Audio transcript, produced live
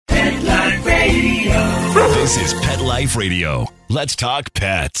This is Pet Life Radio. Let's talk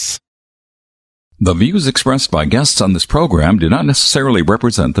pets. The views expressed by guests on this program do not necessarily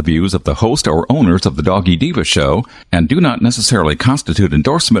represent the views of the host or owners of the Doggy Diva show and do not necessarily constitute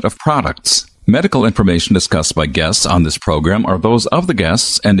endorsement of products. Medical information discussed by guests on this program are those of the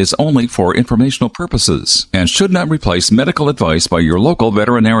guests and is only for informational purposes and should not replace medical advice by your local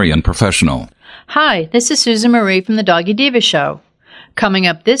veterinarian professional. Hi, this is Susan Marie from the Doggy Diva show. Coming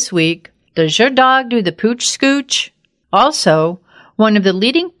up this week, does your dog do the Pooch Scooch? Also, one of the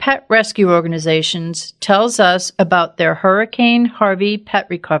leading pet rescue organizations tells us about their Hurricane Harvey pet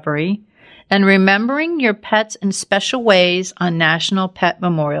recovery and remembering your pets in special ways on National Pet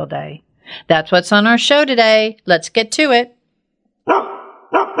Memorial Day. That's what's on our show today. Let's get to it.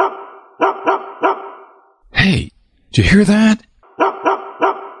 Hey, did you hear that?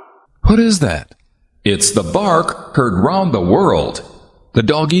 What is that? It's the bark heard round the world. The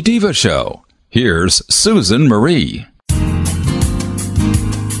Doggy Diva show. Here's Susan Marie.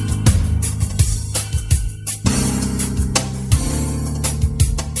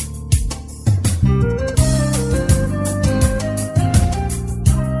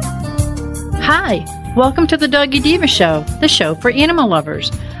 Hi, welcome to the Doggy Diva show, the show for animal lovers.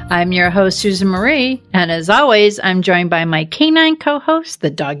 I'm your host, Susan Marie, and as always, I'm joined by my canine co-hosts, the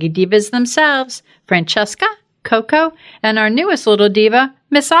Doggy Divas themselves, Francesca, Coco, and our newest little diva,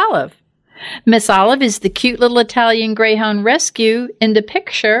 Miss Olive. Miss Olive is the cute little Italian Greyhound rescue in the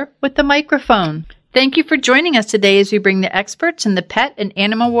picture with the microphone. Thank you for joining us today as we bring the experts in the pet and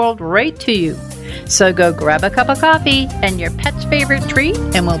animal world right to you. So go grab a cup of coffee and your pet's favorite treat,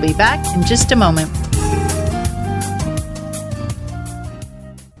 and we'll be back in just a moment.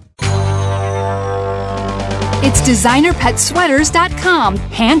 It's DesignerPetSweaters.com.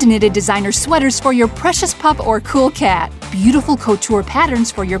 Hand-knitted designer sweaters for your precious pup or cool cat. Beautiful couture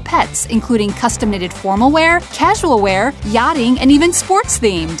patterns for your pets, including custom-knitted formal wear, casual wear, yachting, and even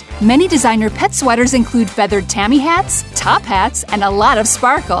sports-themed. Many designer pet sweaters include feathered tammy hats, top hats, and a lot of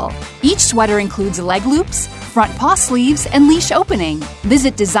sparkle. Each sweater includes leg loops, front paw sleeves, and leash opening.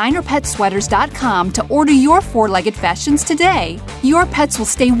 Visit DesignerPetSweaters.com to order your four-legged fashions today. Your pets will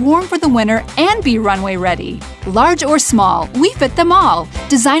stay warm for the winter and be runway ready. Large or small, we fit them all.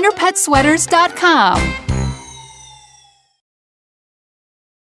 DesignerPetSweaters.com.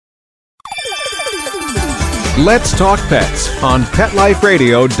 Let's Talk Pets on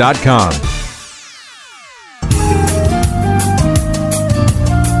PetLifeRadio.com.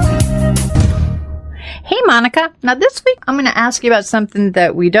 Hey, Monica. Now, this week, I'm going to ask you about something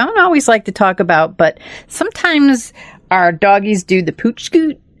that we don't always like to talk about, but sometimes our doggies do the pooch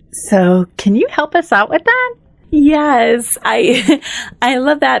scoot. So, can you help us out with that? Yes, I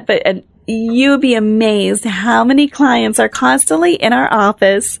love that, but you'd be amazed how many clients are constantly in our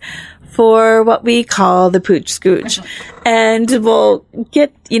office for what we call the Pooch Scooch. And we'll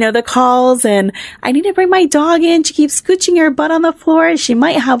get, the calls and I need to bring my dog in. She keeps scooching her butt on the floor. She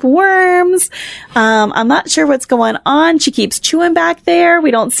might have worms. I'm not sure what's going on. She keeps chewing back there.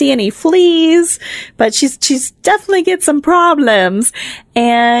 We don't see any fleas, but she's definitely get some problems.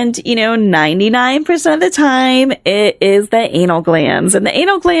 And, 99% of the time it is the anal glands, and the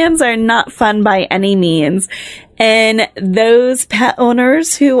anal glands are not fun by any means. And those pet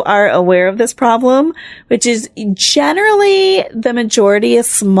owners who are aware of this problem, which is generally the majority a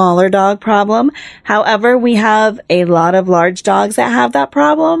smaller dog problem. However, we have a lot of large dogs that have that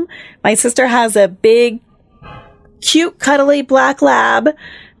problem. My sister has a big, cute, cuddly black lab,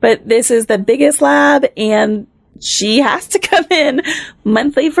 but this is the biggest lab, and she has to come in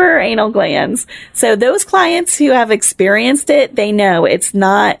monthly for her anal glands. So those clients who have experienced it, they know it's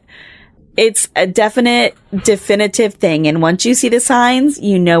a definitive thing. And once you see the signs,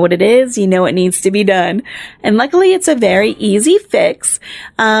 you know what it is. You know it needs to be done. And luckily, it's a very easy fix.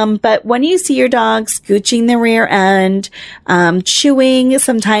 But when you see your dog scooching the rear end, chewing,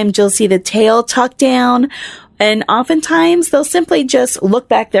 sometimes you'll see the tail tucked down. And oftentimes they'll simply just look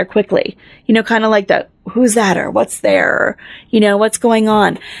back there quickly, kind of like who's that, or what's there, or, what's going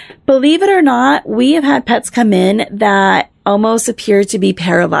on. Believe it or not, we have had pets come in that almost appear to be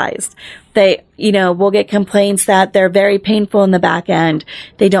paralyzed. They, we'll get complaints that they're very painful in the back end.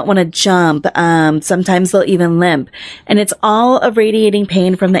 They don't want to jump. Sometimes they'll even limp, and it's all a radiating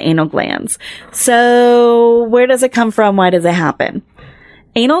pain from the anal glands. So where does it come from? Why does it happen?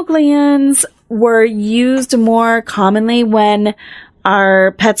 Anal glands were used more commonly when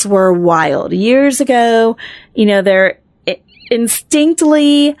our pets were wild. Years ago, they're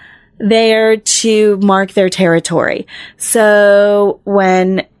instinctively there to mark their territory. So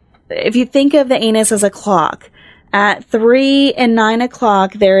if you think of the anus as a clock, At 3 and 9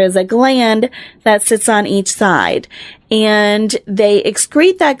 o'clock, there is a gland that sits on each side, and they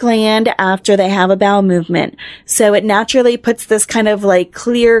excrete that gland after they have a bowel movement. So it naturally puts this kind of like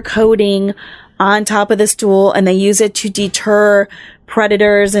clear coating on top of the stool, and they use it to deter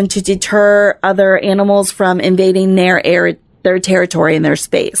predators and to deter other animals from invading their territory and their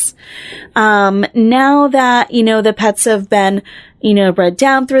space. Now that, the pets have been, bred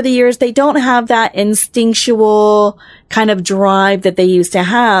down through the years, they don't have that instinctual kind of drive that they used to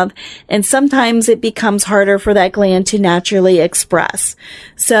have. And sometimes it becomes harder for that gland to naturally express.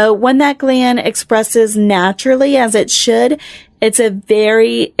 So when that gland expresses naturally as it should, it's a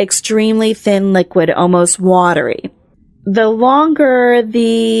very extremely thin liquid, almost watery. The longer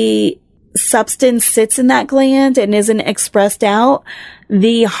the substance sits in that gland and isn't expressed out,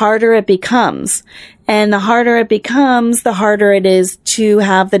 the harder it becomes. And the harder it becomes, the harder it is to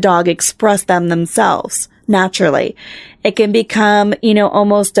have the dog express them themselves naturally. It can become,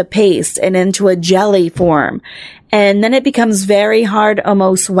 almost a paste and into a jelly form. And then it becomes very hard,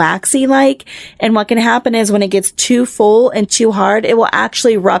 almost waxy-like. And what can happen is when it gets too full and too hard, it will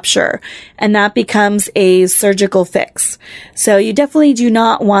actually rupture. And that becomes a surgical fix. So you definitely do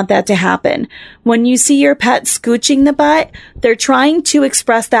not want that to happen. When you see your pet scooching the butt, they're trying to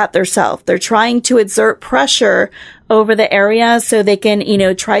express that themselves. They're trying to exert pressure over the area so they can,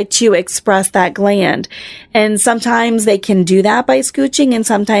 try to express that gland. And sometimes they can do that by scooching and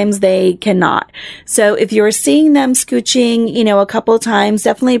sometimes they cannot. So if you're seeing them scooching, a couple of times,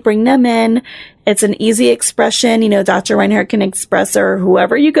 definitely bring them in. It's an easy expression. Dr. Reinhardt can express, or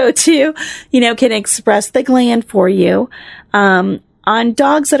whoever you go to, can express the gland for you. On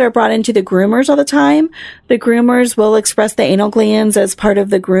dogs that are brought into the groomers all the time, the groomers will express the anal glands as part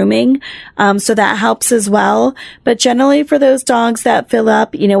of the grooming. So that helps as well. But generally for those dogs that fill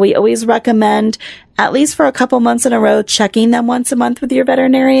up, we always recommend, at least for a couple months in a row, checking them once a month with your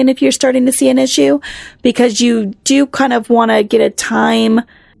veterinarian if you're starting to see an issue, because you do kind of want to get a time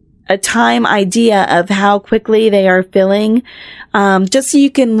idea of how quickly they are filling, just so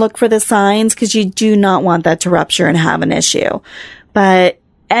you can look for the signs, because you do not want that to rupture and have an issue. But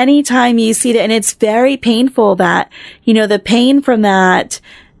anytime you see that, and it's very painful, that, the pain from that,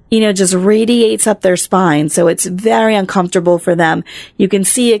 just radiates up their spine. So it's very uncomfortable for them. You can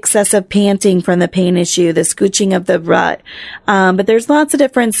see excessive panting from the pain issue, the scooching of the rut. But there's lots of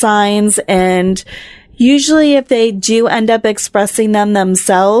different signs, and usually if they do end up expressing them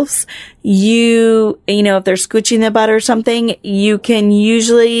themselves, if they're scooching the butt or something, you can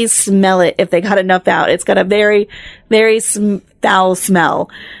usually smell it if they got enough out. It's got a very, very foul smell.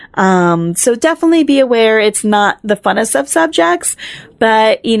 So definitely be aware. It's not the funnest of subjects,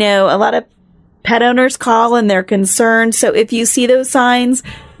 but, a lot of pet owners call and they're concerned. So if you see those signs,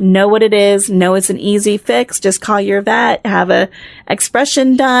 know what it is. Know it's an easy fix. Just call your vet, have a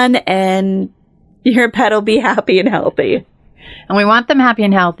expression done, and your pet will be happy and healthy. And we want them happy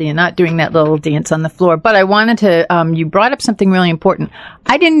and healthy and not doing that little dance on the floor. But I wanted to, you brought up something really important.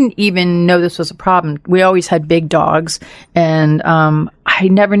 I didn't even know this was a problem. We always had big dogs, and I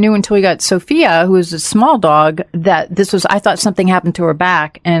never knew until we got Sophia, who was a small dog, that I thought something happened to her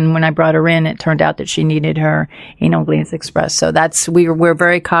back. And when I brought her in, it turned out that she needed her anal glands expressed. So we're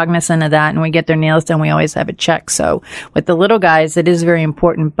very cognizant of that, and we get their nails done. We always have it checked. So with the little guys, it is very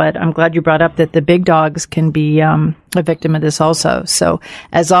important, but I'm glad you brought up that the big dogs can be a victim of this also. So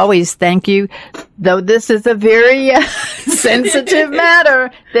as always, thank you. Though this is a very sensitive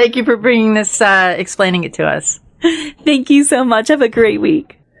matter, thank you for bringing this, explaining it to us. Thank you so much. Have a great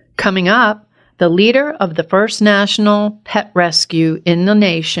week. Coming up, the leader of the first national pet rescue in the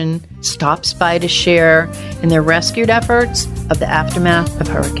nation stops by to share in their rescued efforts of the aftermath of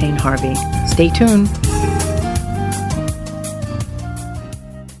Hurricane Harvey. Stay tuned.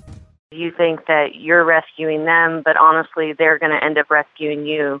 You think that you're rescuing them, but honestly, they're going to end up rescuing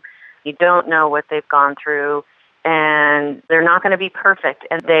you. You don't know what they've gone through, and they're not going to be perfect.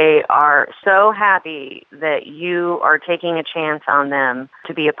 And they are so happy that you are taking a chance on them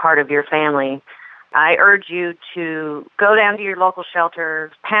to be a part of your family. I urge you to go down to your local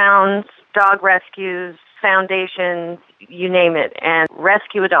shelters, pounds, dog rescues, foundations, you name it, and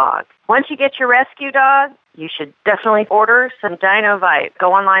rescue a dog. Once you get your rescue dog, you should definitely order some Dinovite.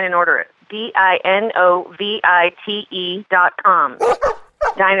 Go online and order it. DINOVITE.com.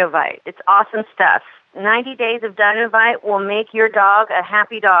 Dinovite. It's awesome stuff. 90 days of Dinovite will make your dog a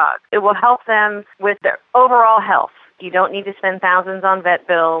happy dog. It will help them with their overall health. You don't need to spend thousands on vet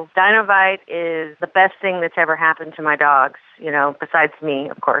bills. Dinovite is the best thing that's ever happened to my dogs, besides me,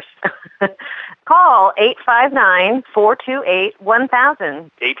 of course. Call 859-428-1000.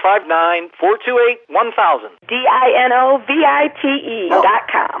 859-428-1000.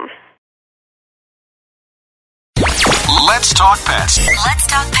 DINOVITE.com. Let's talk pets. Let's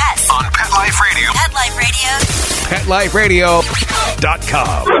talk pets On Pet Life Radio. Pet Life Radio.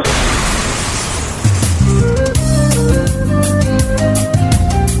 PetLifeRadio.com.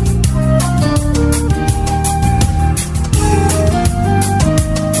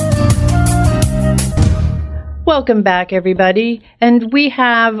 Welcome back, everybody. And we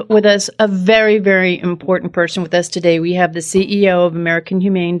have with us a very, very important person with us today. We have the CEO of American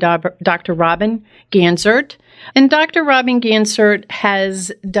Humane, Dr. Robin Gansert. And Dr. Robin Gansert has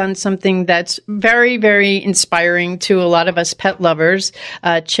done something that's very, very inspiring to a lot of us pet lovers.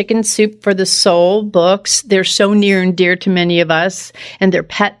 Chicken Soup for the Soul books. They're so near and dear to many of us. And the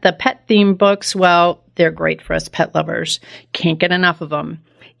pet themed books, well, they're great for us pet lovers. Can't get enough of them.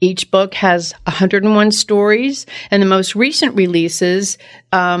 Each book has 101 stories, and the most recent releases,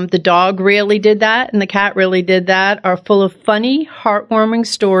 The Dog Really Did That and The Cat Really Did That, are full of funny, heartwarming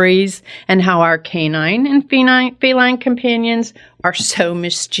stories and how our canine and feline companions are so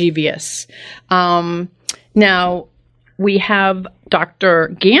mischievous. Now, we have Dr.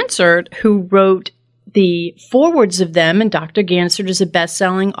 Gansert, who wrote the forewords of them, and Dr. Gansert is a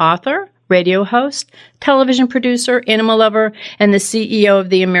best-selling author, radio host, television producer, animal lover, and the CEO of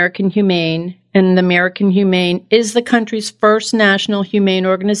the American Humane. And the American Humane is the country's first national humane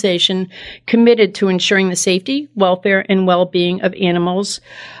organization committed to ensuring the safety, welfare, and well-being of animals.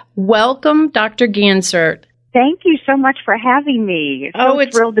 Welcome, Dr. Gansert. Thank you so much for having me.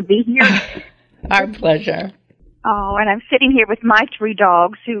 It's thrilled to be here. Our pleasure. Oh, and I'm sitting here with my 3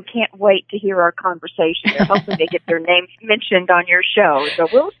 dogs who can't wait to hear our conversation. They're hoping they get their names mentioned on your show, so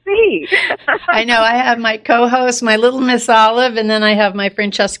we'll see. I know. I have my co-host, my little Miss Olive, and then I have my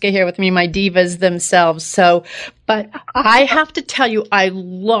Francesca here with me, my divas themselves. But I have to tell you, I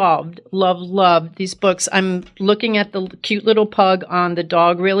loved these books. I'm looking at the cute little pug on The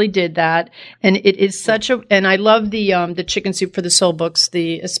Dog Really Did That, and it is and I love the Chicken Soup for the Soul books,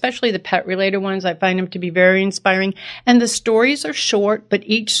 especially the pet related ones. I find them to be very inspiring. And the stories are short, but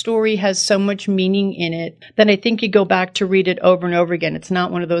each story has so much meaning in it that I think you go back to read it over and over again. It's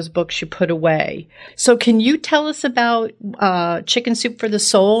not one of those books you put away. So can you tell us about Chicken Soup for the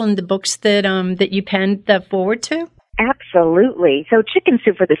Soul and the books that you penned that forward to? Absolutely. So Chicken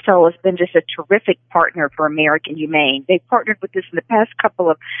Soup for the Soul has been just a terrific partner for American Humane. They've partnered with us in the past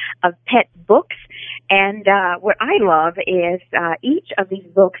couple of pet books. And what I love is each of these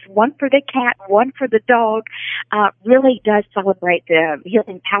books, one for the cat, one for the dog, really does celebrate the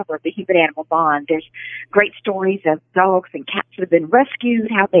healing power of the human-animal bond. There's great stories of dogs and cats that have been rescued,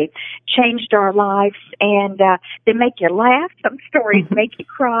 how they've changed our lives, and they make you laugh. Some stories make you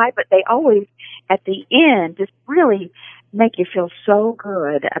cry, but they always, at the end, just really make you feel so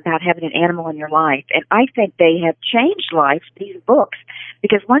good about having an animal in your life. And I think they have changed lives, these books,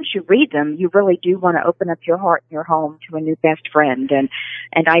 because once you read them, you really do want to open up your heart and your home to a new best friend. And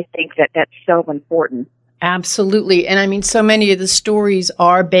I think that that's so important. Absolutely. And I mean, so many of the stories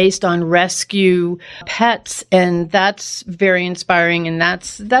are based on rescue pets, and that's very inspiring. And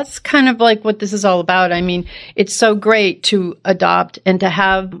that's kind of like what this is all about. I mean, it's so great to adopt and to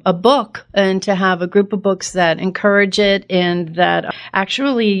have a book and to have a group of books that encourage it and that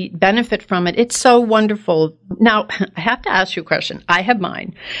actually benefit from it. It's so wonderful. Now, I have to ask you a question. I have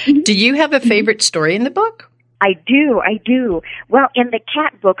mine. Mm-hmm. Do you have a favorite story in the book? I do. Well, in the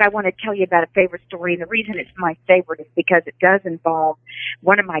cat book, I want to tell you about a favorite story, and the reason it's my favorite is because it does involve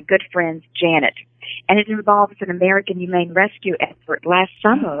one of my good friends, Janet, and it involves an American Humane Rescue effort last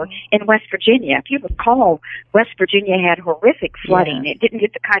summer in West Virginia. If you recall, West Virginia had horrific flooding. Yeah. It didn't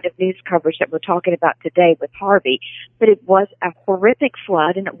get the kind of news coverage that we're talking about today with Harvey, but it was a horrific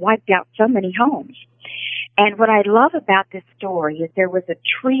flood, and it wiped out so many homes. And what I love about this story is there was a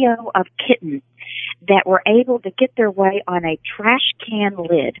trio of kittens that were able to get their way on a trash can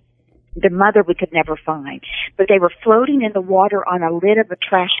lid. The mother we could never find. But they were floating in the water on a lid of a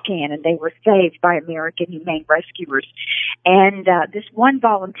trash can, and they were saved by American Humane Rescuers. And this one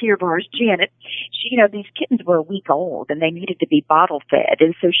volunteer of ours, Janet, these kittens were a week old, and they needed to be bottle fed.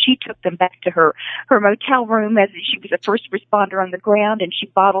 And so she took them back to her motel room as she was a first responder on the ground, and she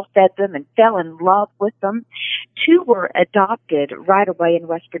bottle fed them and fell in love with them. 2 were adopted right away in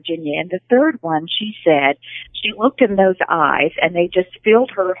West Virginia. And the third one, she said, she looked in those eyes, and they just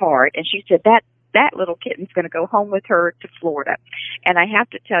filled her heart. And she said, that little kitten's going to go home with her to Florida. And I have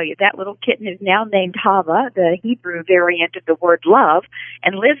to tell you, that little kitten is now named Hava, the Hebrew variant of the word love,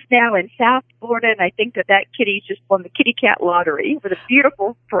 and lives now in South Florida. And I think that kitty just won the kitty cat lottery with a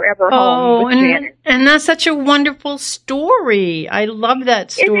beautiful forever home with Janet. And that's such a wonderful story. I love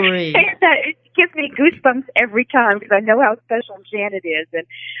that story. It gives me goosebumps every time because I know how special Janet is, and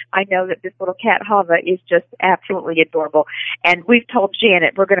I know that this little cat Hava is just absolutely adorable. And we've told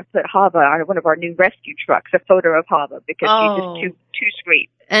Janet we're going to put Hava on one of our new rescue trucks, a photo of Hava, because she's just too sweet.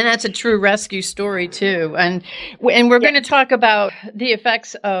 And that's a true rescue story too. And we're going to talk about the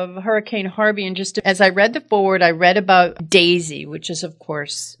effects of Hurricane Harvey. And just as I read the forward, I read about Daisy, which is of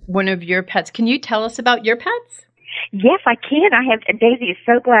course one of your pets. Can you tell us about your pets? Yes, I can. And Daisy is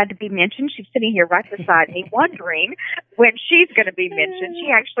so glad to be mentioned. She's sitting here right beside me, wondering when she's going to be mentioned.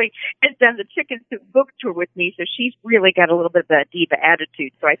 She actually has done the Chicken Soup book tour with me, so she's really got a little bit of a diva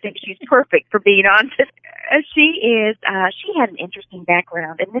attitude. So I think she's perfect for being on today. She had an interesting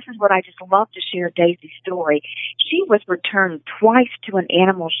background, and this is what I just love to share Daisy's story. She was returned twice to an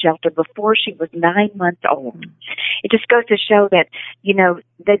animal shelter before she was 9 months old. It just goes to show that,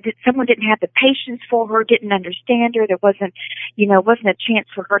 someone didn't have the patience for her, didn't understand her. There wasn't a chance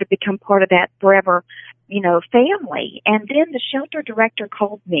for her to become part of that forever, family. And then the shelter director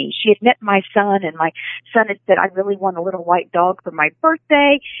called me. She had met my son, and my son had said, I really want a little white dog for my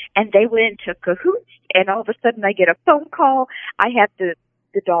birthday. And they went into cahoots, and all of a sudden I get a phone call. I have the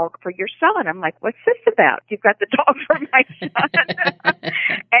dog for your son. I'm like, what's this about? You've got the dog for my son.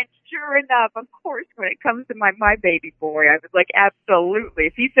 And sure enough, of course, when it comes to my baby boy, I was like, absolutely.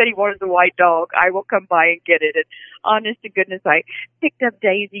 If he said he wanted the white dog, I will come by and get it. And honest to goodness, I picked up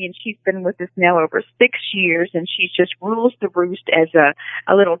Daisy, and she's been with us now over 6 years, and she just rules the roost as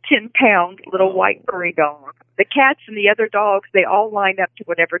a little 10-pound little white furry dog. The cats and the other dogs, they all line up to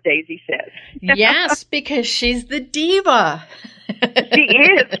whatever Daisy says. Yes, because she's the diva. She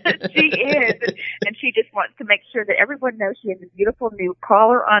is. And she just wants to make sure that everyone knows she has a beautiful new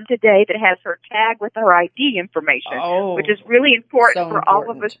collar on today that has her tag with her ID information, which is really important for all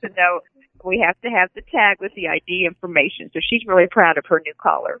of us to know. We have to have the tag with the ID information. So she's really proud of her new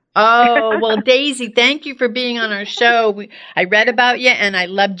collar. Oh, well, Daisy, thank you for being on our show. I read about you, and I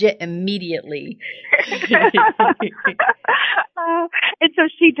loved you immediately. And so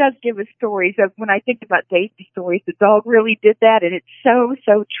she does give us stories of, when I think about Daisy's stories, the dog really did that, and it's so,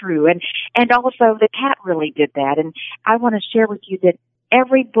 so true. And also the cat really did that. And I want to share with you that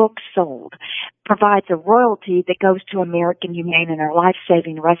every book sold provides a royalty that goes to American Humane and our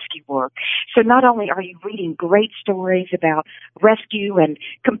life-saving rescue work. So not only are you reading great stories about rescue and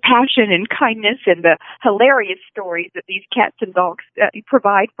compassion and kindness and the hilarious stories that these cats and dogs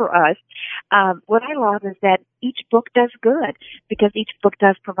provide for us, what I love is that each book does good, because each book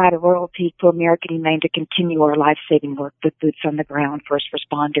does provide a royalty to American Humane to continue our life-saving work with boots on the ground, first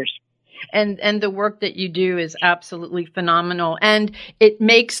responders. And the work that you do is absolutely phenomenal. And it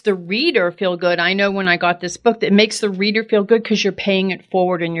makes the reader feel good. I know when I got this book, it makes the reader feel good because you're paying it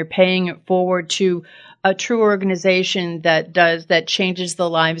forward, and you're paying it forward to a true organization that changes the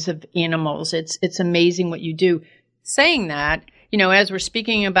lives of animals. It's amazing what you do. Saying that, as we're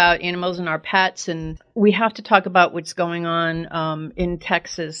speaking about animals and our pets, and we have to talk about what's going on in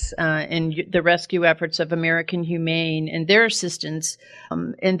Texas and the rescue efforts of American Humane and their assistance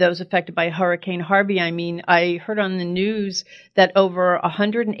in those affected by Hurricane Harvey. I mean, I heard on the news that over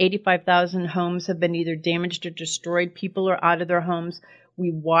 185,000 homes have been either damaged or destroyed. People are out of their homes.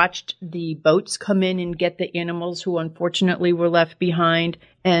 We watched the boats come in and get the animals who unfortunately were left behind.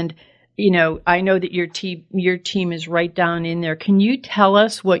 And I know that your team is right down in there. Can you tell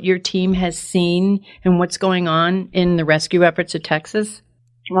us what your team has seen and what's going on in the rescue efforts of Texas?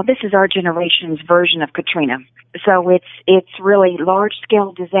 Well, this is our generation's version of Katrina. So it's really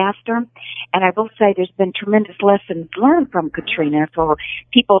large-scale disaster. And I will say there's been tremendous lessons learned from Katrina for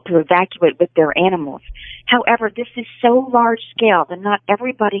people to evacuate with their animals. However, this is so large-scale that not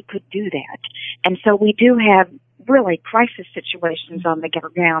everybody could do that. And so we do have really crisis situations on the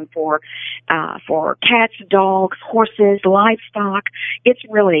ground for cats, dogs, horses, livestock. It's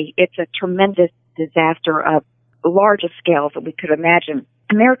a tremendous disaster of the largest scale that we could imagine.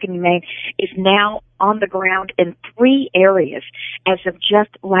 American Humane is now on the ground in 3 areas as of just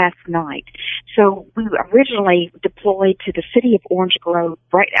last night. So we originally deployed to the city of Orange Grove,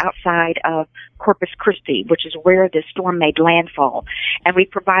 right outside of Corpus Christi, which is where the storm made landfall. And we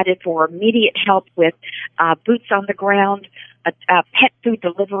provided for immediate help with boots on the ground, pet food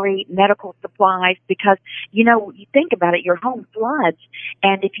delivery, medical supplies, because, you think about it, your home floods,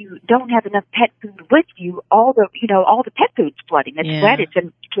 and if you don't have enough pet food with you, all the pet food's flooding. It's wet, you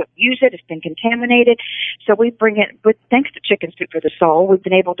can't use it, it's been contaminated. So we bring it, thanks to Chicken Soup for the Soul, we've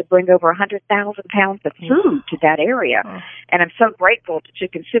been able to bring over 100,000 pounds of food to that area. And I'm so grateful to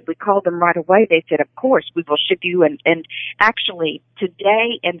Chicken Soup. We called them right away. They said, of course, we will ship you. And actually,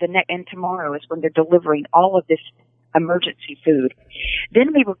 today and tomorrow is when they're delivering all of this emergency food.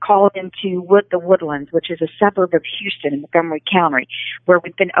 Then we were called into the Woodlands, which is a suburb of Houston in Montgomery County, where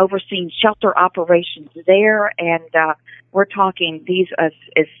we've been overseeing shelter operations there, and we're talking these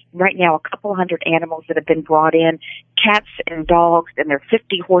is right now a couple hundred animals that have been brought in, cats and dogs, and there are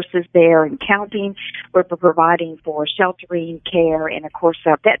 50 horses there and counting. We're providing for sheltering care and, of course,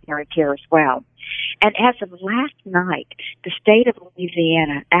 veterinary care as well. And as of last night, the state of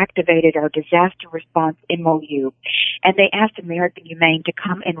Louisiana activated our disaster response MOU, and they asked American Humane to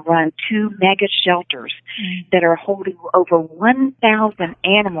come and run 2 mega shelters that are holding over 1,000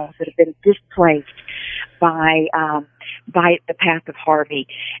 animals that have been displaced by the path of Harvey.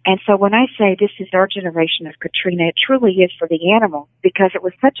 And so when I say this is our generation of Katrina, it truly is for the animals, because it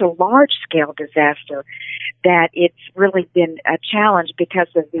was such a large-scale disaster that it's really been a challenge because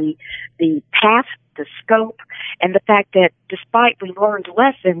of the path, the scope, and the fact that despite we learned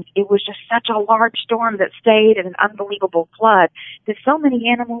lessons, it was just such a large storm that stayed in an unbelievable flood that so many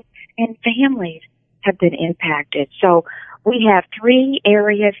animals and families have been impacted. So we have 3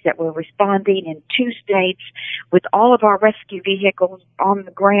 areas that we're responding in 2 states with all of our rescue vehicles on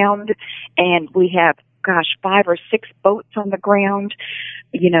the ground, and we have 5 or 6 boats on the ground,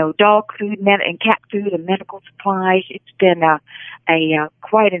 dog food and cat food and medical supplies. It's been a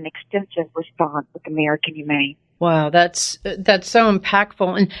quite an extensive response with American Humane. Wow, that's so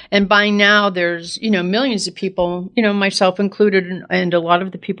impactful. And by now there's, millions of people, myself included, and a lot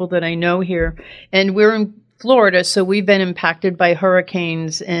of the people that I know here. And we're in Florida, so we've been impacted by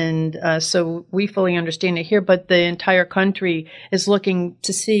hurricanes, and so we fully understand it here. But the entire country is looking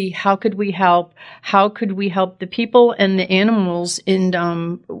to see how could we help the people and the animals, and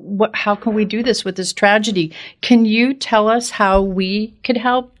how can we do this with this tragedy? Can you tell us how we could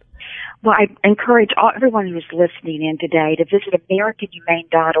help? Well, I encourage everyone who's listening in today to visit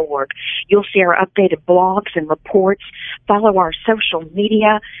AmericanHumane.org. You'll see our updated blogs and reports. Follow our social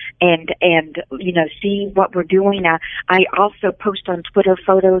media and see what we're doing. I also post on Twitter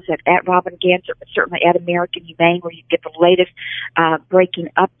photos at Robin Ganser, but certainly at American Humane, where you get the latest breaking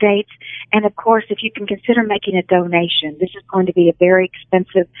updates. And of course, if you can consider making a donation, this is going to be a very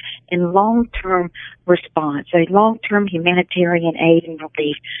expensive and long-term response, a long-term humanitarian aid and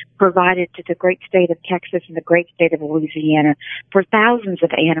relief provided to the great state of Texas and the great state of Louisiana for thousands of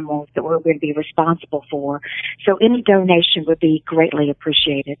animals that we're going to be responsible for. So any donation would be greatly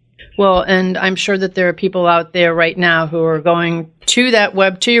appreciated. Well, and I'm sure that there are people out there right now who are going to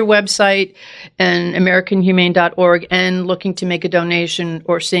your website and AmericanHumane.org and looking to make a donation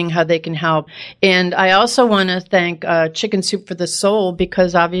or seeing how they can help. And I also want to thank Chicken Soup for the Soul,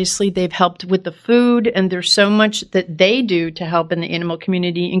 because obviously they've helped with the food, and there's so much that they do to help in the animal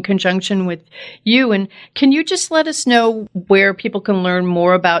community in conjunction with you. And can you just let us know where people can learn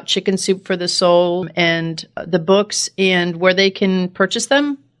more about Chicken Soup for the Soul and the books, and where they can purchase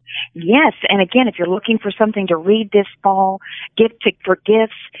them? Yes, and again, if you're looking for something to read this fall, for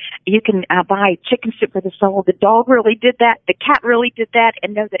gifts, you can buy Chicken Soup for the Soul. The dog really did that. The cat really did that.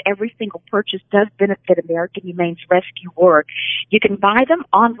 And know that every single purchase does benefit American Humane's rescue work. You can buy them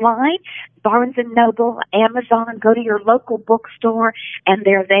online, Barnes & Noble, Amazon. Go to your local bookstore, and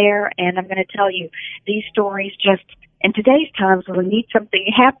they're there. And I'm going to tell you, these stories just... in today's times, when we need something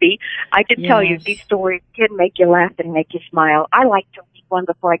happy, I can tell you these stories can make you laugh and make you smile. I like to read one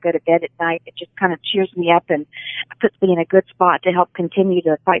before I go to bed at night. It just kind of cheers me up and puts me in a good spot to help continue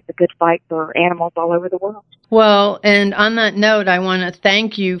to fight the good fight for animals all over the world. Well, and on that note, I want to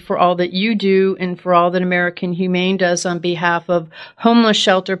thank you for all that you do and for all that American Humane does on behalf of homeless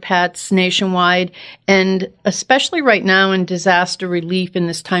shelter pets nationwide, and especially right now in disaster relief in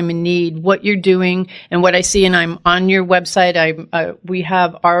this time of need, what you're doing and what I see. And I'm on your website. We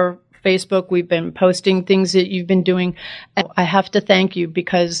have our Facebook. We've been posting things that you've been doing. I have to thank you,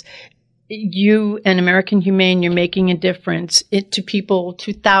 because you and American Humane, you're making a difference to people,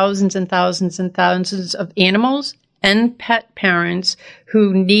 to thousands and thousands and thousands of animals and pet parents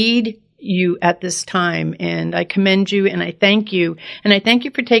who need you at this time. And I commend you, and I thank you. And I thank you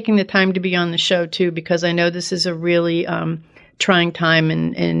for taking the time to be on the show too, because I know this is a really trying time,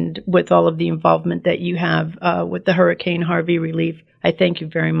 and with all of the involvement that you have with the Hurricane Harvey relief. I thank you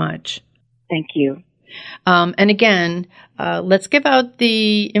very much. Thank you. And again, let's give out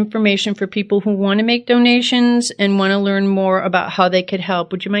the information for people who want to make donations and want to learn more about how they could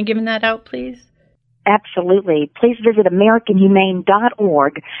help. Would you mind giving that out, please? Absolutely. Please visit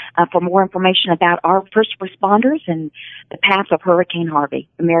AmericanHumane.org for more information about our first responders and the path of Hurricane Harvey.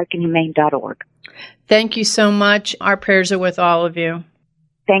 AmericanHumane.org. Thank you so much. Our prayers are with all of you.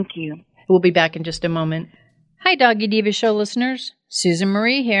 Thank you. We'll be back in just a moment. Hi, Doggy Diva Show listeners. Susan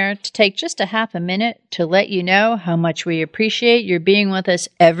Marie here to take just a half a minute to let you know how much we appreciate your being with us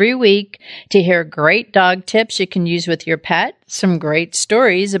every week to hear great dog tips you can use with your pet, some great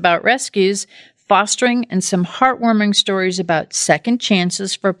stories about rescues, fostering, and some heartwarming stories about second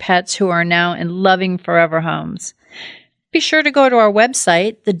chances for pets who are now in loving forever homes. Be sure to go to our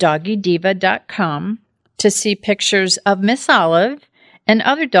website, thedoggydiva.com, to see pictures of Miss Olive and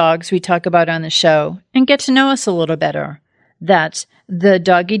other dogs we talk about on the show and get to know us a little better. That's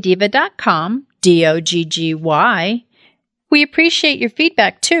thedoggydiva.com, DOGGY. We appreciate your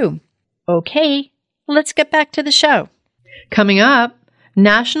feedback too. Okay, let's get back to the show. Coming up,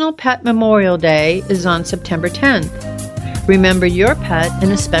 National Pet Memorial Day is on September 10th. Remember your pet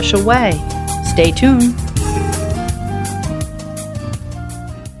in a special way. Stay tuned.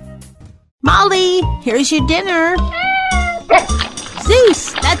 Molly, here's your dinner.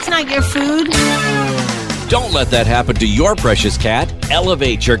 Zeus, that's not your food. Don't let that happen to your precious cat.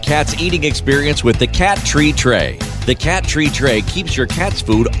 Elevate your cat's eating experience with the Cat Tree Tray. The Cat Tree Tray keeps your cat's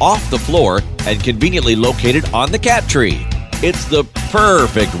food off the floor and conveniently located on the cat tree. It's the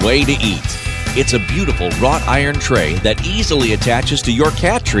perfect way to eat. It's a beautiful wrought iron tray that easily attaches to your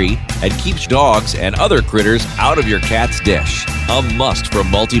cat tree and keeps dogs and other critters out of your cat's dish. A must for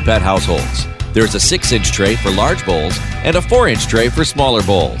multi-pet households. There's a 6-inch tray for large bowls and a 4-inch tray for smaller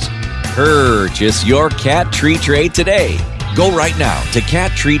bowls. Purchase your Cat Tree Tray today. Go right now to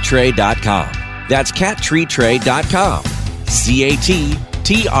cattreetray.com. That's cattreetray.com.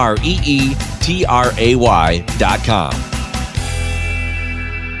 CATTREETRAY.com.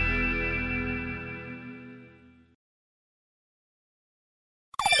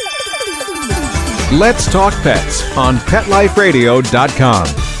 Let's Talk Pets on PetLifeRadio.com.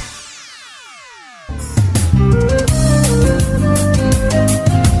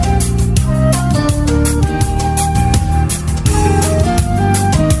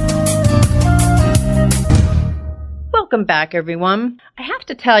 Welcome back, everyone. I have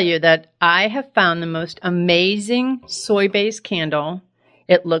to tell you that I have found the most amazing soy-based candle.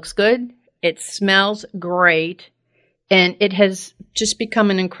 It looks good, it smells great, and it has just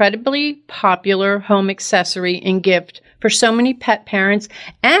become an incredibly popular home accessory and gift for so many pet parents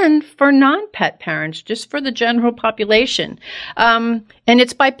and for non-pet parents, just for the general population. And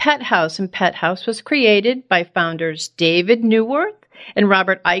it's by Pet House, and Pet House was created by founders David Neuwirth and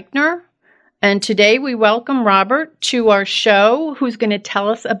Robert Eichner. And today we welcome Robert to our show, who's going to tell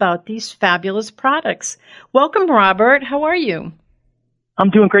us about these fabulous products. Welcome, Robert. How are you?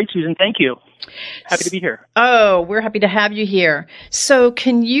 I'm doing great, Susan. Thank you. Happy to be here. Oh, we're happy to have you here. So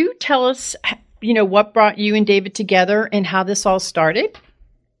can you tell us, what brought you and David together and how this all started?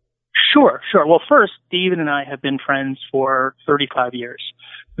 Sure. Well, first, David and I have been friends for 35 years.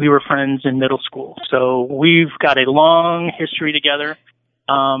 We were friends in middle school. So we've got a long history together.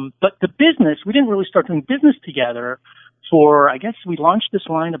 But the business, we didn't really start doing business together I guess we launched this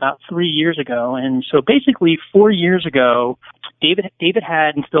line about 3 years ago. And so basically 4 years ago, David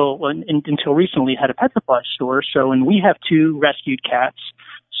had until recently had a pet supply store. So, and we have 2 rescued cats.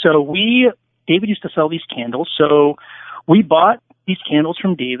 So David used to sell these candles. So we bought these candles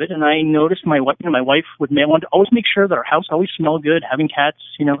from David, and I noticed my wife would want to always make sure that our house always smelled good, having cats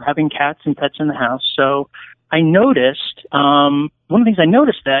and pets in the house. So I noticed, one of the things I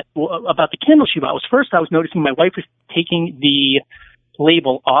noticed about the candle she bought was, first I was noticing my wife was taking the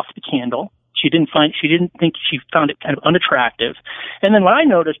label off the candle. She found it kind of unattractive. And then what I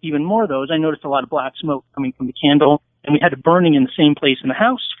noticed even more though is I noticed a lot of black smoke coming from the candle, and we had it burning in the same place in the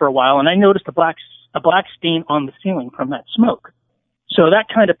house for a while, and I noticed a black stain on the ceiling from that smoke. So that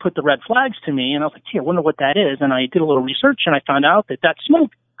kind of put the red flags to me, and I was like, gee, I wonder what that is. And I did a little research, and I found out that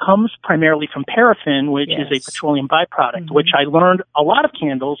smoke comes primarily from paraffin, which is a petroleum byproduct, which I learned a lot of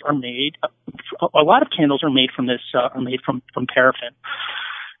candles are made from this, from paraffin.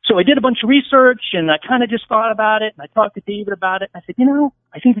 So I did a bunch of research, and I kind of just thought about it, and I talked to David about it. I said,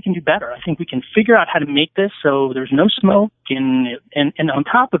 I think we can do better. I think we can figure out how to make this so there's no smoke, and on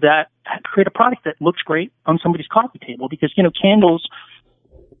top of that, create a product that looks great on somebody's coffee table, because, candles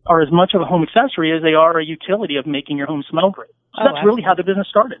are as much of a home accessory as they are a utility of making your home smell great. So that's really how the business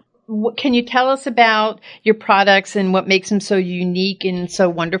started. Can you tell us about your products and what makes them so unique and so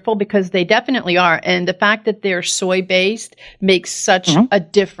wonderful? Because they definitely are. And the fact that they're soy-based makes such a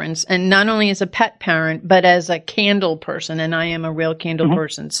difference. And not only as a pet parent, but as a candle person. And I am a real candle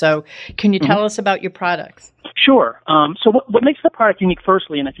person. So can you tell us about your products? Sure. So what makes the product unique,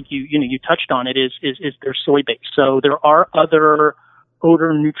 firstly, and I think you touched on it, is they're soy-based. So there are other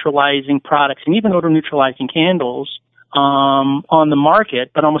odor neutralizing products and even odor neutralizing candles on the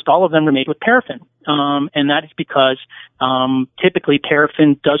market, but almost all of them are made with paraffin. And that is because typically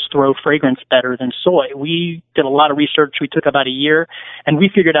paraffin does throw fragrance better than soy. We did a lot of research. We took about a year, and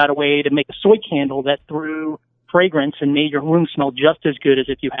we figured out a way to make a soy candle that threw fragrance and made your room smell just as good as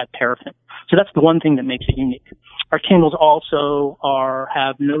if you had paraffin. So that's the one thing that makes it unique. Our candles also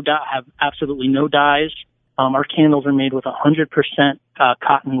have absolutely no dyes. Our candles are made with 100%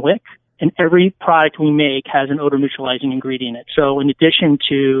 cotton wick. And every product we make has an odor neutralizing ingredient in it. So in addition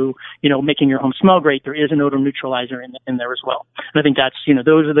to, making your home smell great, there is an odor neutralizer in there as well. And I think that's,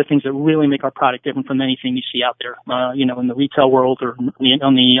 those are the things that really make our product different from anything you see out there, in the retail world or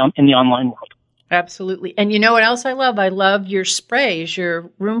in the online world. Absolutely. And you know what else I love? I love your sprays, your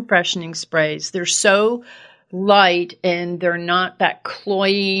room freshening sprays. They're so light and they're not that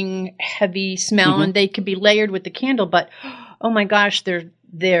cloying, heavy smell, and they could be layered with the candle, but oh my gosh,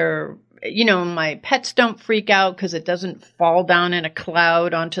 they're my pets don't freak out because it doesn't fall down in a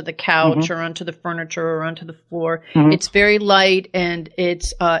cloud onto the couch or onto the furniture or onto the floor. It's very light and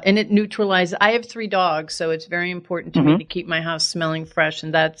it neutralizes. I have 3 dogs, so it's very important to me to keep my house smelling fresh.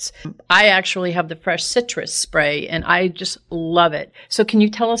 And I actually have the fresh citrus spray and I just love it. So can you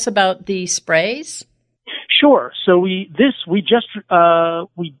tell us about the sprays? Sure. So we just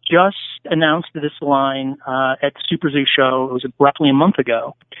announced this line at the Super Zoo show. It was roughly a month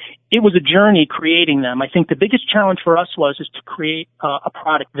ago. It was a journey creating them. I think the biggest challenge for us was to create a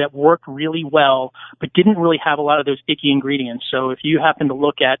product that worked really well, but didn't really have a lot of those icky ingredients. So if you happen to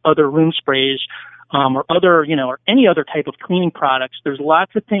look at other room sprays, or other, or any other type of cleaning products, there's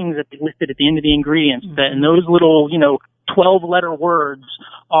lots of things that they listed at the end of the ingredients that in those little, 12-letter words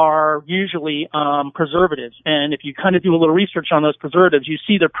are usually preservatives. And if you kind of do a little research on those preservatives, you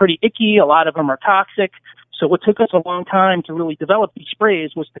see they're pretty icky. A lot of them are toxic. So what took us a long time to really develop these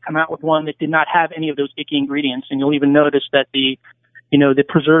sprays was to come out with one that did not have any of those icky ingredients. And you'll even notice that the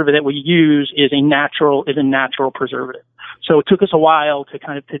preservative that we use is a natural preservative. So it took us a while to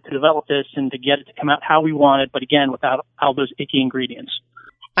kind of to develop this and to get it to come out how we wanted, but again, without all those icky ingredients.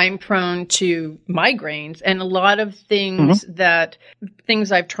 I'm prone to migraines, and a lot of things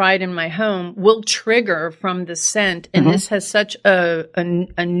things I've tried in my home will trigger from the scent. And this has such a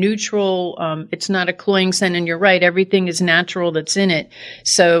neutral, it's not a cloying scent. And you're right, everything is natural that's in it.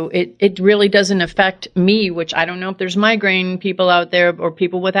 So it really doesn't affect me, which I don't know if there's migraine people out there or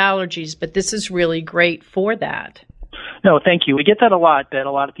people with allergies, but this is really great for that. No, thank you. We get that a lot, that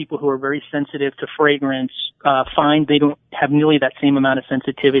a lot of people who are very sensitive to fragrance find they don't have nearly that same amount of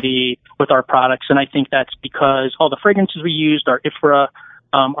sensitivity with our products. And I think that's because all the fragrances we used are IFRA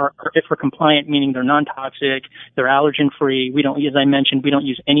compliant, meaning they're non-toxic, they're allergen free. We don't, as I mentioned, we don't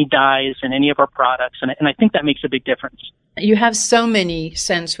use any dyes in any of our products. And I think that makes a big difference. You have so many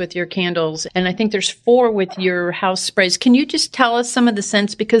scents with your candles, and I think there's 4 with your house sprays. Can you just tell us some of the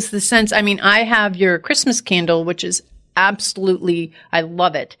scents? Because the scents, I have your Christmas candle, which is absolutely, I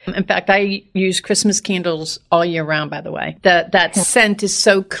love it. In fact, I use Christmas candles all year round, by the way. That scent is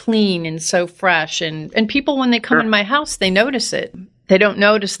so clean and so fresh. And people, when they come in my house, they notice it. They don't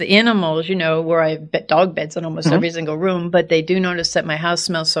notice the animals, where I have dog beds in almost every single room, but they do notice that my house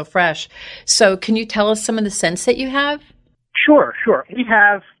smells so fresh. So can you tell us some of the scents that you have? Sure. We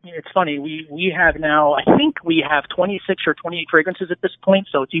have, it's funny, we have now, I think we have 26 or 28 fragrances at this point,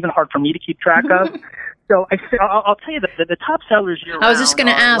 so it's even hard for me to keep track of. So I'll tell you that the top sellers year-round. I was just going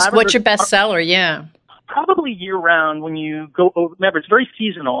to ask, what's your best seller? Yeah. Probably year-round when you go over, remember, it's very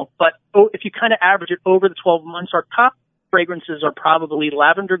seasonal, but if you kind of average it over the 12 months, our top fragrances are probably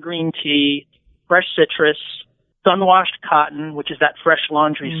lavender green tea, fresh citrus, sun-washed cotton, which is that fresh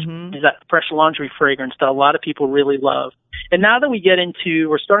laundry fragrance that a lot of people really love. And now that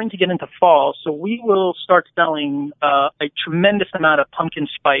we're starting to get into fall, so we will start selling a tremendous amount of pumpkin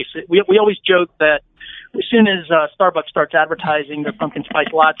spice. We always joke that as soon as Starbucks starts advertising their pumpkin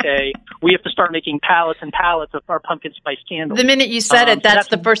spice latte, we have to start making pallets and pallets of our pumpkin spice candles. The minute you said it, that's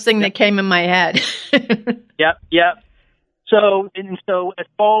the first thing that came in my head. Yep. So as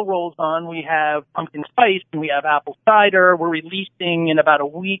fall rolls on, we have pumpkin spice and we have apple cider. We're releasing in about a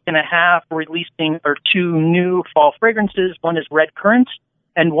week and a half. We're releasing our 2 new fall fragrances. One is red currant,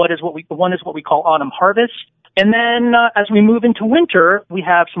 and one is what we call autumn harvest. And then as we move into winter, we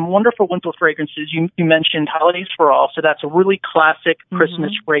have some wonderful winter fragrances. You mentioned Holidays for All, so that's a really classic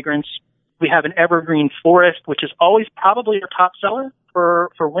Christmas fragrance. We have an Evergreen Forest, which is always probably our top seller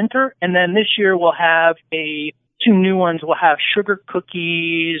for winter. And then this year we'll have two new ones. We'll have Sugar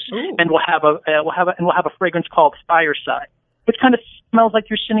Cookies, and we'll have a fragrance called Fireside, which kind of smells like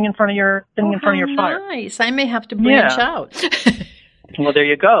you're sitting in front of your fire. Nice. I may have to branch out. Well, there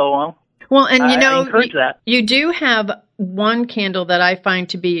you go. Well, and I encourage that. You do have one candle that I find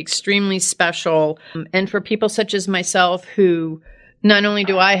to be extremely special, and for people such as myself who not only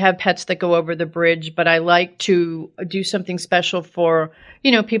do I have pets that go over the bridge, but I like to do something special for,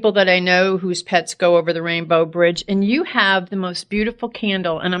 people that I know whose pets go over the Rainbow Bridge. And you have the most beautiful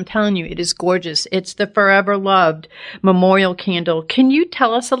candle, and I'm telling you, it is gorgeous. It's the Forever Loved Memorial Candle. Can you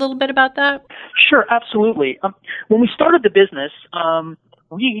tell us a little bit about that? Sure, absolutely. When we started the business,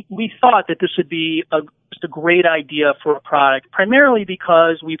 we thought that this would be just a great idea for a product, primarily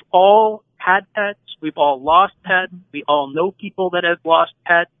because we've all had pets. We've all lost pets. We all know people that have lost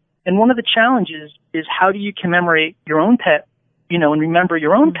pets. And one of the challenges is how do you commemorate your own pet, and remember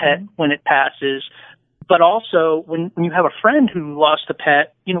your own pet when it passes. But also when you have a friend who lost a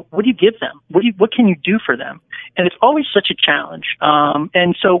pet, what do you give them? What can you do for them? And it's always such a challenge.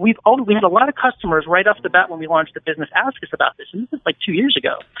 And so we had a lot of customers right off the bat when we launched the business ask us about this. And this was like 2 years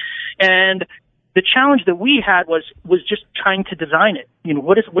ago. And the challenge that we had was just trying to design it.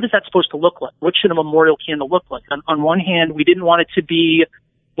 What is that supposed to look like? What should a memorial candle look like? On one hand, we didn't want it to be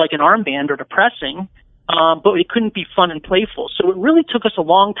like an armband or depressing, but it couldn't be fun and playful. So it really took us a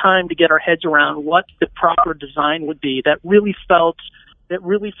long time to get our heads around what the proper design would be that really felt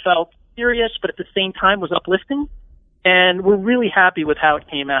serious, but at the same time was uplifting. And we're really happy with how it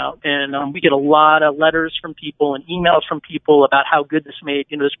came out. And we get a lot of letters from people and emails from people about how good this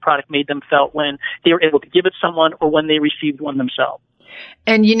product made them felt when they were able to give it someone or when they received one themselves.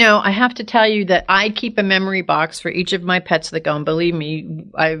 And, I have to tell you that I keep a memory box for each of my pets that go. And believe me,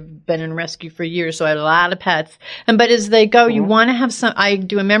 I've been in rescue for years, so I had a lot of pets. But as they go, you want to have I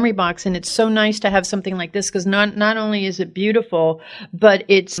do a memory box, and it's so nice to have something like this because not only is it beautiful, but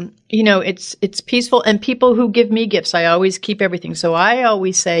it's, it's peaceful. And people who give me gifts, I always keep everything. So I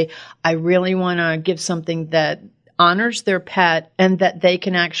always say, I really want to give something that honors their pet and that they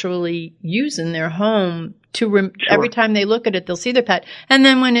can actually use in their home every time they look at it, they'll see their pet. And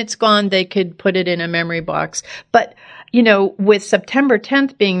then when it's gone, they could put it in a memory box. But, with September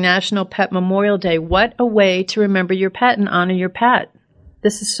 10th being National Pet Memorial Day, what a way to remember your pet and honor your pet.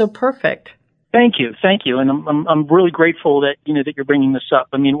 This is so perfect. Thank you. And I'm really grateful that, that you're bringing this up.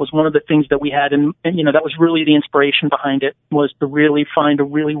 I mean, it was one of the things that we had and that was really the inspiration behind it was to really find a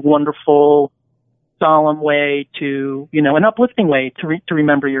really wonderful, solemn way to, an uplifting way to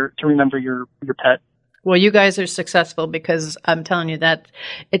remember your pet. Well, you guys are successful because I'm telling you that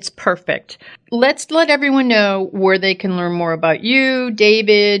it's perfect. Let's let everyone know where they can learn more about you,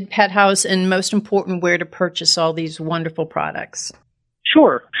 David, Pet House, and most important, where to purchase all these wonderful products.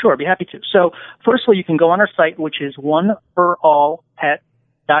 Sure. I'd be happy to. So firstly, you can go on our site, which is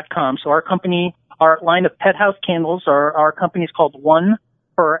oneforallpet.com. So our line of Pet House candles, our company is called One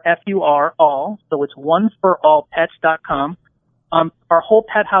for F-U-R, all. So it's oneforallpets.com. Our whole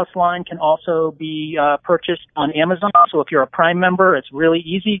Pet House line can also be purchased on Amazon. So if you're a Prime member, it's really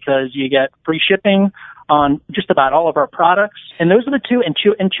easy because you get free shipping on just about all of our products. And those are the two, and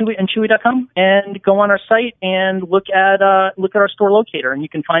Chewy.com. And go on our site and look at our store locator, and you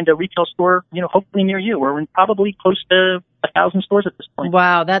can find a retail store, hopefully near you. We're in probably close to 1,000 stores at this point.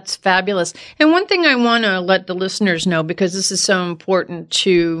 Wow, that's fabulous. And one thing I want to let the listeners know, because this is so important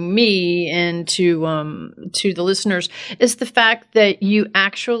to me and to the listeners, is the fact that you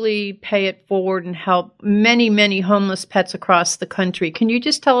actually pay it forward and help many, many homeless pets across the country. Can you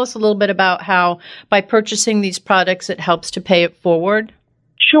just tell us a little bit about how by purchasing these products it helps to pay it forward?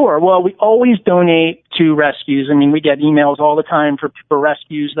 Sure. Well, we always donate to rescues. I mean, we get emails all the time for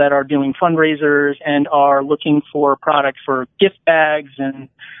rescues that are doing fundraisers and are looking for product for gift bags, and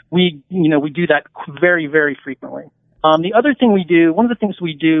we do that very, very frequently. The other thing we do, one of the things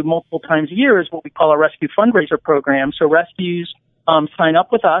we do multiple times a year is what we call a rescue fundraiser program. So rescues sign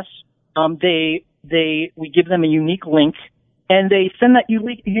up with us. We give them a unique link. And they send that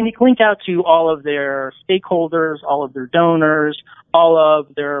unique link out to all of their stakeholders, all of their donors, all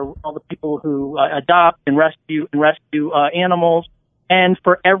the people who adopt and rescue animals. And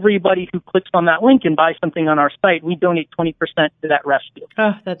for everybody who clicks on that link and buys something on our site, we donate 20% to that rescue.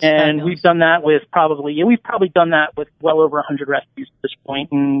 Oh, that's and fabulous. We've done that with we've probably done that with well over 100 rescues at this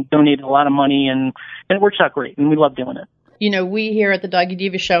point and donated a lot of money, and it works out great, and we love doing it. we here at the Doggy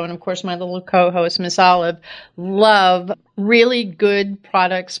Diva Show, and of course my little co-host, Miss Olive, love really good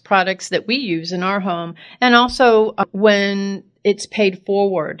products that we use in our home, and also when it's paid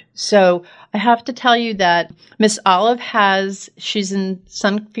forward. So I have to tell you that Miss Olive she's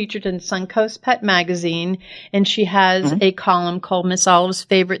featured in Suncoast Pet Magazine, and she has a column called Miss Olive's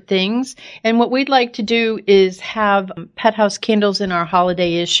Favorite Things. And what we'd like to do is have Pet House candles in our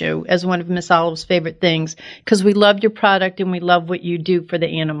holiday issue as one of Miss Olive's favorite things, because we love your product and we love what you do for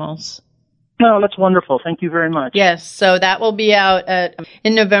the animals. No, that's wonderful. Thank you very much. Yes, so that will be out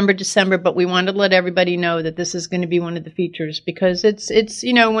in November, December, but we wanted to let everybody know that this is going to be one of the features, because it's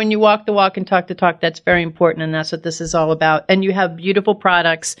when you walk the walk and talk the talk, that's very important, and that's what this is all about. And you have beautiful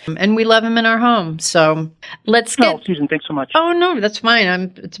products, and we love them in our home. So let's get... Oh, Susan, thanks so much. Oh, no, that's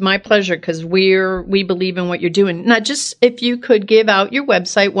fine. It's my pleasure, because we believe in what you're doing. Now, just if you could give out your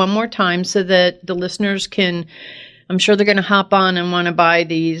website one more time so that the listeners can... I'm sure they're going to hop on and want to buy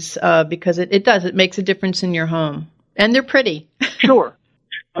these because it makes a difference in your home. And they're pretty. Sure.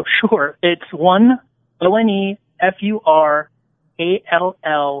 Oh, sure. It's OneFurAll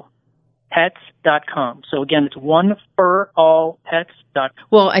pets.com. So again, it's OneFurAllPets.com.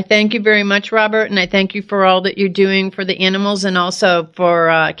 Well, I thank you very much, Robert, and I thank you for all that you're doing for the animals, and also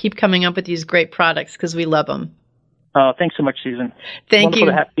for keep coming up with these great products, because we love them. Thanks so much, Susan. Thank you. Wonderful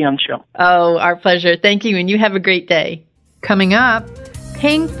to have you on the show. Oh, our pleasure. Thank you, and you have a great day. Coming up,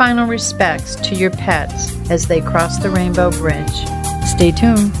 paying final respects to your pets as they cross the Rainbow Bridge. Stay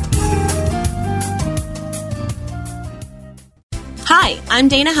tuned. Hi, I'm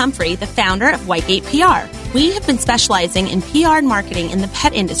Dana Humphrey, the founder of Whitegate PR. We have been specializing in PR and marketing in the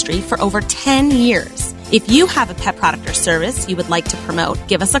pet industry for over 10 years. If you have a pet product or service you would like to promote,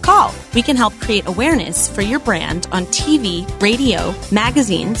 give us a call. We can help create awareness for your brand on TV, radio,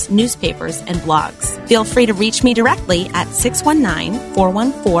 magazines, newspapers, and blogs. Feel free to reach me directly at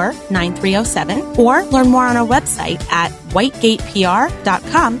 619-414-9307 or learn more on our website at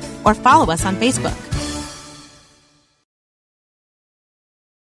whitegatepr.com or follow us on Facebook.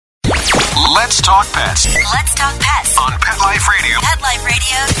 Let's talk pets. Let's talk pets On Pet Life Radio. Pet Life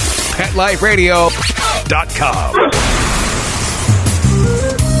PetLifeRadio.com.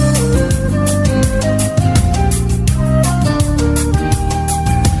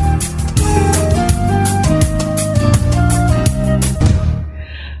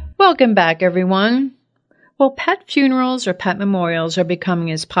 Welcome back, everyone. Well, pet funerals or pet memorials are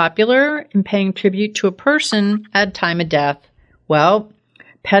becoming as popular in paying tribute to a person at time of death. Well,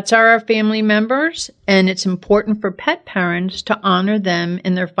 pets are our family members, and it's important for pet parents to honor them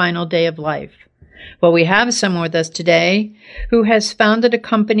in their final day of life. Well, we have someone with us today who has founded a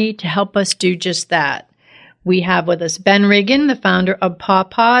company to help us do just that. We have with us Ben Riggin, the founder of Paw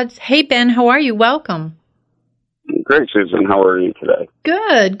Pods. Hey, Ben, how are you? Welcome. Great, Susan. How are you today?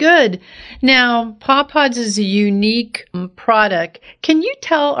 Good. Now, Paw Pods is a unique product. Can you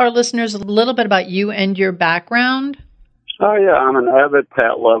tell our listeners a little bit about you and your background? Oh, yeah. I'm an avid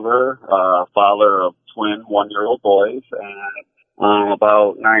pet lover, father of twin one-year-old boys, and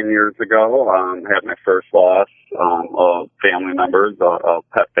about 9 years ago, had my first loss of family members, of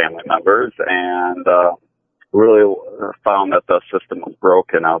pet family members, and really found that the system was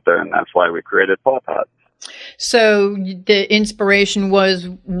broken out there, and that's why we created Paw Pods. So the inspiration was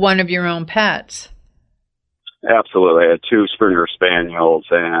one of your own pets? Absolutely. I had two Springer Spaniels,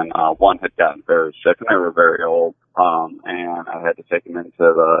 and one had gotten very sick, and they were very old. And I had to take him into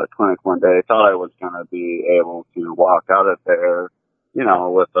the clinic one day. I thought I was going to be able to walk out of there,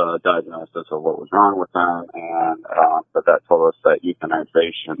 with a diagnosis of what was wrong with them. And, but that told us that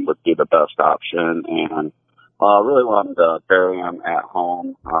euthanization would be the best option. And, really wanted to bury him at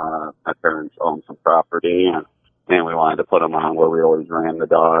home. My parents owned some property, and we wanted to put them on where we always ran the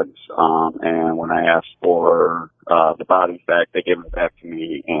dogs. And when I asked for the bodies back, they gave them back to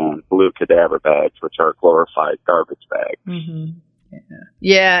me in blue cadaver bags, which are glorified garbage bags. Mm-hmm.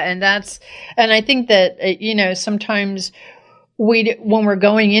 Yeah, and I think that sometimes when we're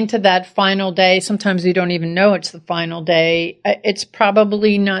going into that final day, sometimes we don't even know it's the final day. It's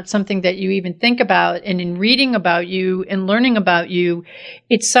probably not something that you even think about. And in reading about you and learning about you,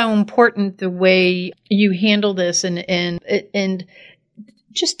 it's so important the way you handle this. And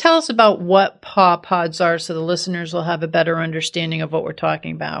just tell us about what Paw Pods are so the listeners will have a better understanding of what we're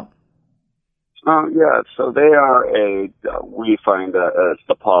talking about. Yeah, so they are we find that it's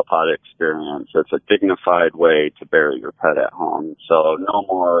the Paw Pod experience. It's a dignified way to bury your pet at home. So no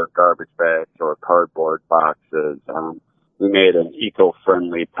more garbage bags or cardboard boxes. We made an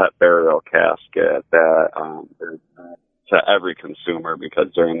eco-friendly pet burial casket that is to every consumer,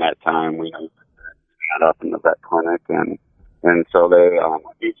 because during that time we had up in the vet clinic, and And so they,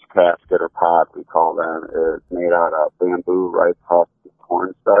 each casket or pod, we call them, is made out of bamboo, rice husks, and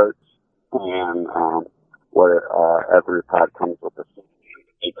cornstarch. And every pod comes with a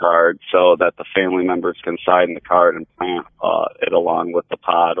CVC card so that the family members can sign the card and plant it along with the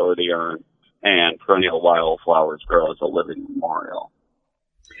pod or the urn. And perennial wildflowers grow as a living memorial.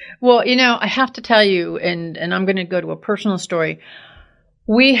 Well, I have to tell you, and I'm going to go to a personal story.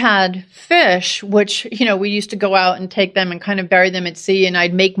 We had fish, which, we used to go out and take them and kind of bury them at sea, and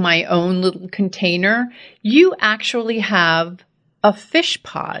I'd make my own little container. You actually have a fish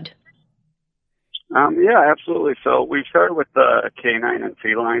pod. Yeah, absolutely. So we started with the canine and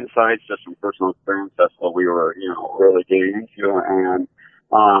feline sides, just from personal experience. That's what we were, really getting into. And,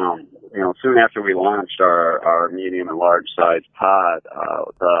 soon after we launched our medium and large size pod,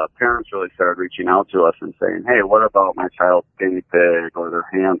 the parents really started reaching out to us and saying, hey, what about my child's guinea pig or their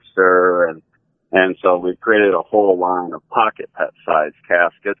hamster? And so we created a whole line of pocket pet size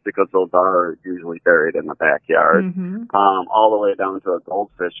caskets because those are usually buried in the backyard, all the way down to a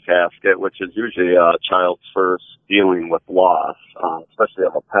goldfish casket, which is usually a child's first dealing with loss, especially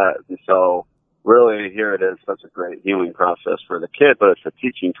of a pet. And so really here it is such a great healing process for the kid, but it's a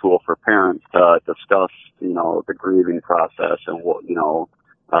teaching tool for parents to discuss, the grieving process and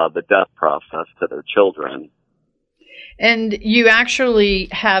the death process to their children. And you actually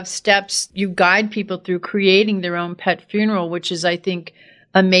have steps, you guide people through creating their own pet funeral, which is, I think,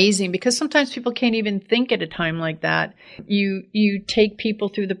 amazing because sometimes people can't even think at a time like that. You take people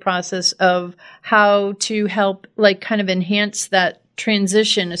through the process of how to help, kind of enhance that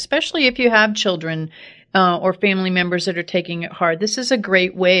transition, especially if you have children or family members that are taking it hard. This is a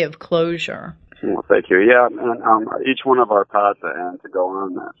great way of closure. Well, thank you. Yeah, and each one of our pods, and to go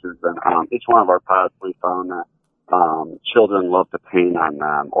on that, Susan, each one of our pods, we found that children love to paint on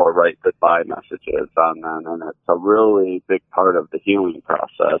them or write goodbye messages on them, and it's a really big part of the healing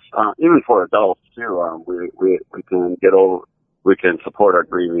process. Even for adults too, we can support our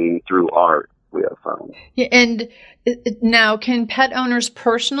grieving through art. We have found. Yeah, and now, can pet owners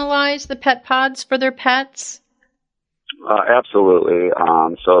personalize the pet pods for their pets? Absolutely.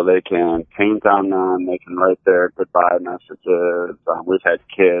 So they can paint on them. They can write their goodbye messages. We've had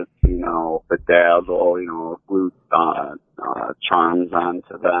kids, bedazzle, glue charms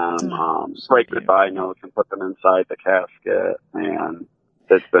onto them, write goodbye notes and put them inside the casket. And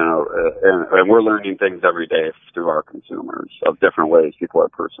it's been and we're learning things every day through our consumers of different ways people are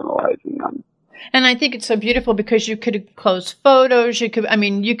personalizing them. And I think it's so beautiful because you could close photos. You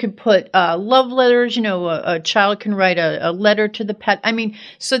could put love letters. A child can write a letter to the pet.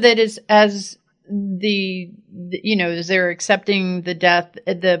 So that as they're accepting the death,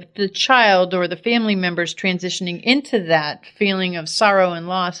 the child or the family members transitioning into that feeling of sorrow and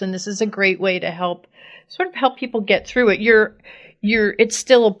loss. And this is a great way to help people get through it. It's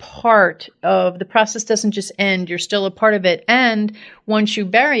still a part of the process. Doesn't just end. You're still a part of it. And once you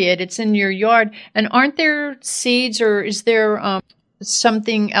bury it, it's in your yard. And aren't there seeds, or is there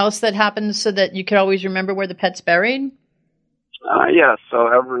something else that happens so that you can always remember where the pet's buried? Yeah. So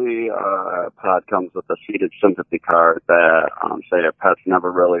every pod comes with a seeded sympathy card that say our pets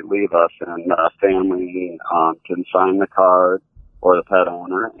never really leave us, and the family can sign the card, or the pet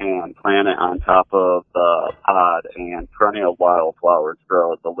owner, and plant it on top of the pod, and perennial wildflowers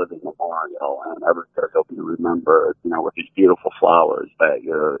grow as a living memorial, and every year he'll be remembered, with these beautiful flowers that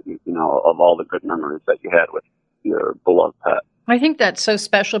of all the good memories that you had with your beloved pet. I think that's so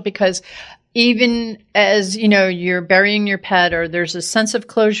special because even as, you're burying your pet or there's a sense of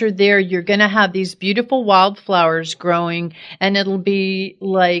closure there, you're going to have these beautiful wildflowers growing, and it'll be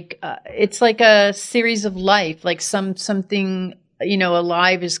like, it's like a series of life, like something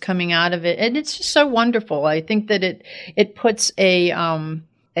alive is coming out of it. And it's just so wonderful. I think that it puts a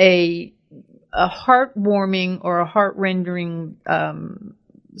heartwarming or a heart-rendering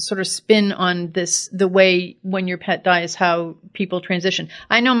sort of spin on the way when your pet dies, how people transition.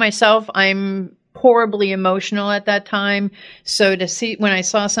 I know myself, I'm horribly emotional at that time. So when I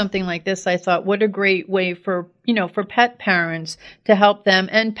saw something like this, I thought, what a great way for pet parents to help them,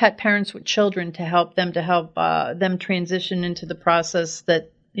 and pet parents with children to help them transition into the process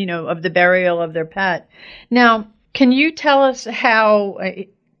that, of the burial of their pet. Now, can you tell us how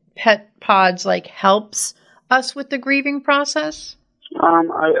pet pods helps us with the grieving process?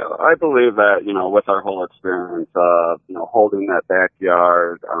 I believe that, with our whole experience of, holding that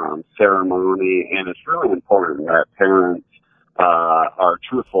backyard ceremony, and it's really important that parents are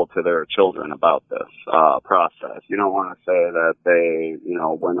truthful to their children about this process. You don't want to say that they,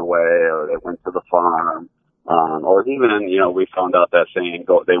 went away or they went to the farm. Or even, we found out that saying,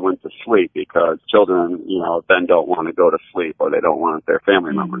 they went to sleep, because children, then don't want to go to sleep, or they don't want their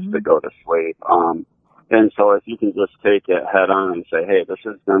family members to go to sleep. And so if you can just take it head on and say, hey, this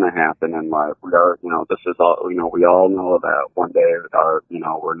is going to happen in life. We are, this is all, we all know that one day we're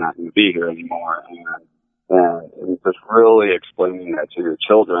not going to be here anymore. And just really explaining that to your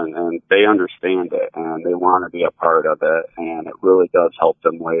children, and they understand it and they want to be a part of it. And it really does help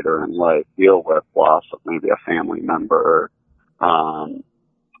them later in life deal with loss of maybe a family member.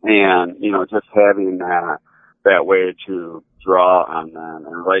 Just having that way to draw on them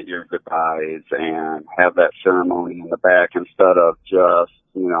and write your goodbyes and have that ceremony in the back, instead of just,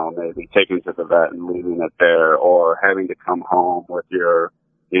 maybe taking to the vet and leaving it there, or having to come home with your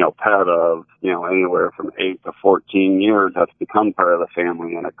pet of, anywhere from 8 to 14 years that's become part of the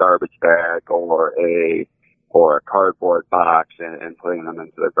family in a garbage bag or a cardboard box and putting them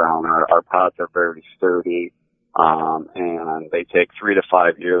into the ground. Our pods are very sturdy, and they take 3 to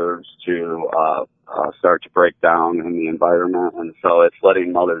 5 years to start to break down in the environment. And so it's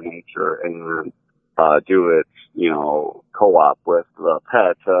letting Mother Nature and do its, co-op with the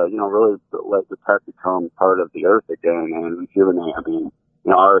pet to, really let the pet become part of the earth again and rejuvenate. I mean,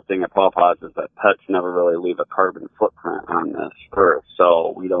 our thing at Paw Pods is that pets never really leave a carbon footprint on this earth,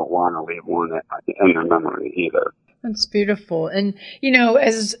 so we don't want to leave one in their memory either. That's beautiful. And,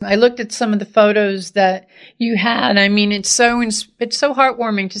 as I looked at some of the photos that you had, I mean, it's so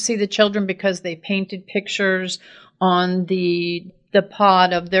heartwarming to see the children, because they painted pictures on the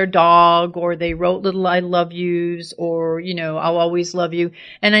pod of their dog, or they wrote little I love yous, or, I'll always love you.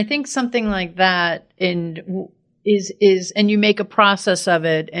 And I think something like that is and you make a process of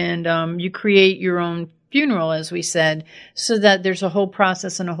it, and you create your own funeral, as we said, so that there's a whole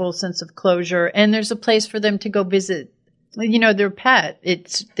process and a whole sense of closure, and there's a place for them to go visit, their pet.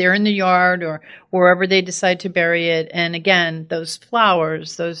 They're in the yard or wherever they decide to bury it. And again, those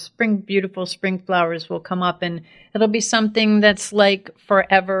flowers, those beautiful spring flowers will come up, and it'll be something that's like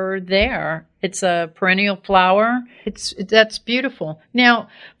forever there. It's a perennial flower. That's beautiful. Now,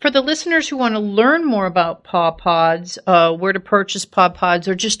 for the listeners who want to learn more about Paw Pods, where to purchase Paw Pods,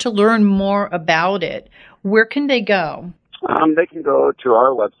 or just to learn more about it, where can they go? They can go to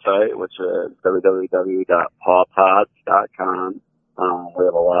our website, which is www.pawpods.com. We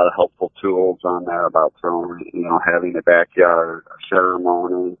have a lot of helpful tools on there about having a backyard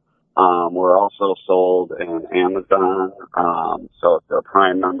ceremony. We're also sold in Amazon. So if they're a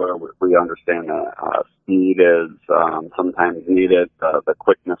Prime member, we understand that speed is sometimes needed, the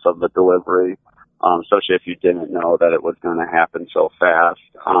quickness of the delivery, especially if you didn't know that it was going to happen so fast,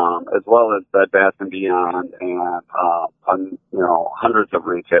 as well as Bed Bath & Beyond and hundreds of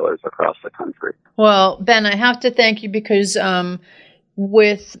retailers across the country. Well, Ben, I have to thank you, because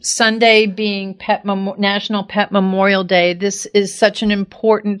with Sunday being National Pet Memorial Day, this is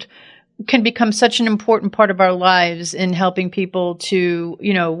can become such an important part of our lives in helping people to,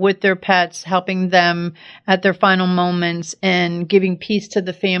 with their pets, helping them at their final moments, and giving peace to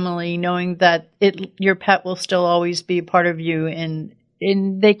the family, knowing that your pet will still always be a part of you, and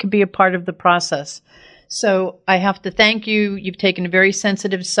they could be a part of the process. So I have to thank you. You've taken a very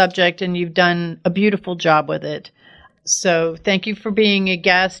sensitive subject, and you've done a beautiful job with it. So thank you for being a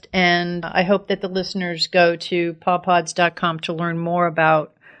guest, and I hope that the listeners go to pawpods.com to learn more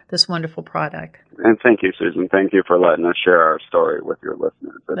about this wonderful product. And thank you, Susan. Thank you for letting us share our story with your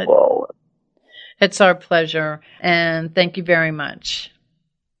listeners as well. It's our pleasure, and thank you very much.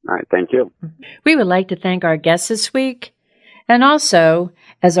 All right, thank you. We would like to thank our guests this week, and also,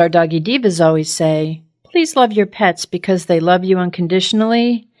 as our Doggy Divas always say, please love your pets because they love you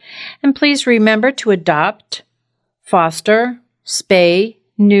unconditionally, and please remember to adopt, foster, spay,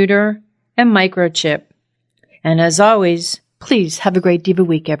 neuter, and microchip. And as always, please have a great Diva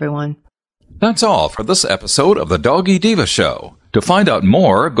week, everyone. That's all for this episode of the Doggy Diva Show. To find out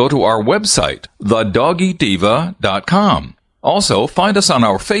more, go to our website, thedoggydiva.com. Also, find us on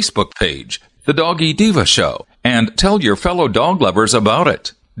our Facebook page, The Doggy Diva Show, and tell your fellow dog lovers about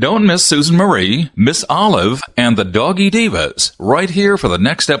it. Don't miss Susan Marie, Miss Olive, and the Doggy Divas right here for the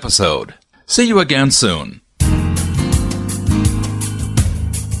next episode. See you again soon.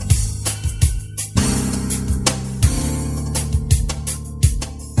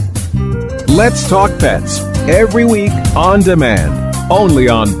 Let's Talk Pets, every week on demand, only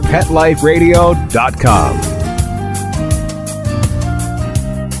on PetLifeRadio.com.